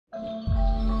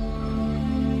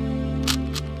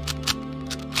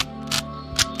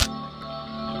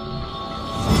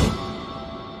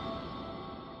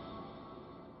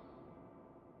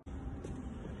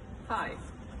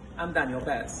I'm Daniel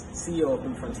Bess, CEO of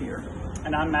Blue Frontier.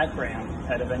 And I'm Matt Graham,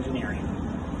 Head of Engineering.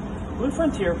 Blue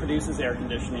Frontier produces air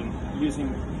conditioning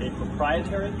using a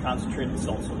proprietary concentrated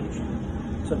salt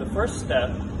solution. So the first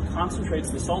step concentrates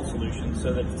the salt solution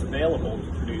so that it's available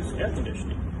to produce air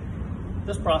conditioning.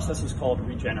 This process is called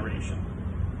regeneration.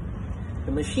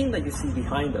 The machine that you see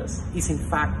behind us is in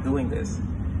fact doing this,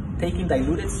 taking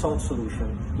diluted salt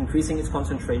solution, increasing its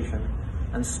concentration,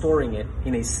 and storing it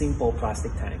in a simple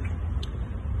plastic tank.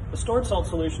 The stored salt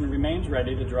solution remains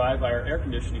ready to drive our air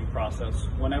conditioning process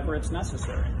whenever it's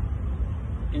necessary.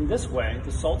 In this way,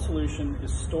 the salt solution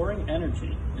is storing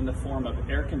energy in the form of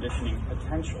air conditioning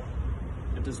potential.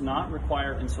 It does not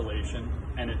require insulation,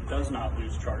 and it does not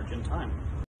lose charge in time.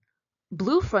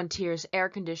 Blue Frontier's air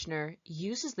conditioner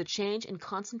uses the change in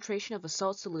concentration of a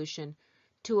salt solution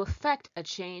to affect a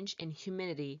change in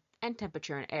humidity and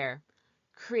temperature in air,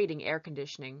 creating air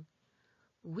conditioning.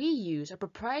 We use a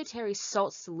proprietary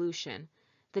salt solution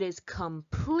that is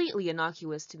completely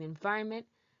innocuous to the environment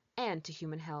and to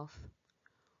human health.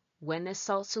 When this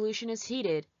salt solution is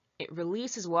heated, it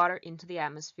releases water into the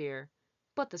atmosphere,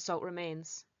 but the salt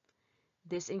remains.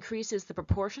 This increases the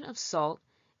proportion of salt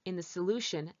in the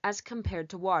solution as compared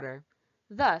to water.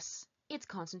 Thus, its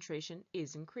concentration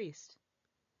is increased.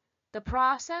 The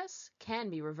process can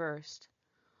be reversed.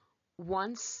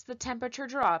 Once the temperature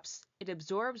drops, it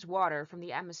absorbs water from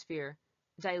the atmosphere,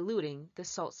 diluting the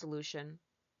salt solution.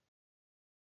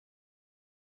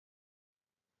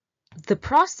 The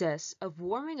process of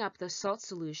warming up the salt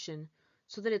solution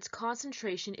so that its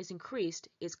concentration is increased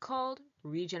is called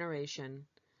regeneration.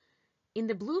 In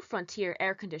the Blue Frontier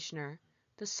air conditioner,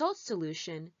 the salt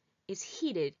solution is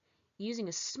heated using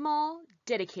a small,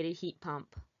 dedicated heat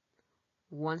pump.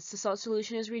 Once the salt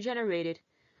solution is regenerated,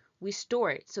 we store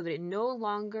it so that it no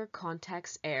longer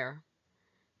contacts air.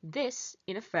 This,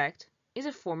 in effect, is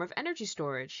a form of energy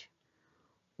storage,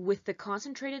 with the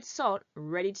concentrated salt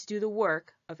ready to do the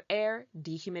work of air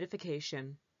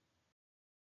dehumidification.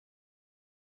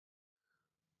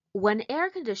 When air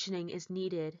conditioning is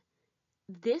needed,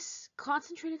 this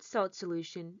concentrated salt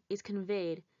solution is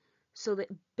conveyed so that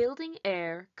building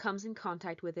air comes in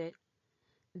contact with it.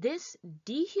 This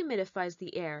dehumidifies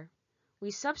the air. We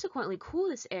subsequently cool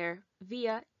this air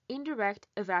via indirect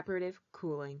evaporative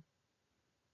cooling.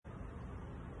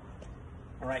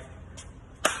 All right.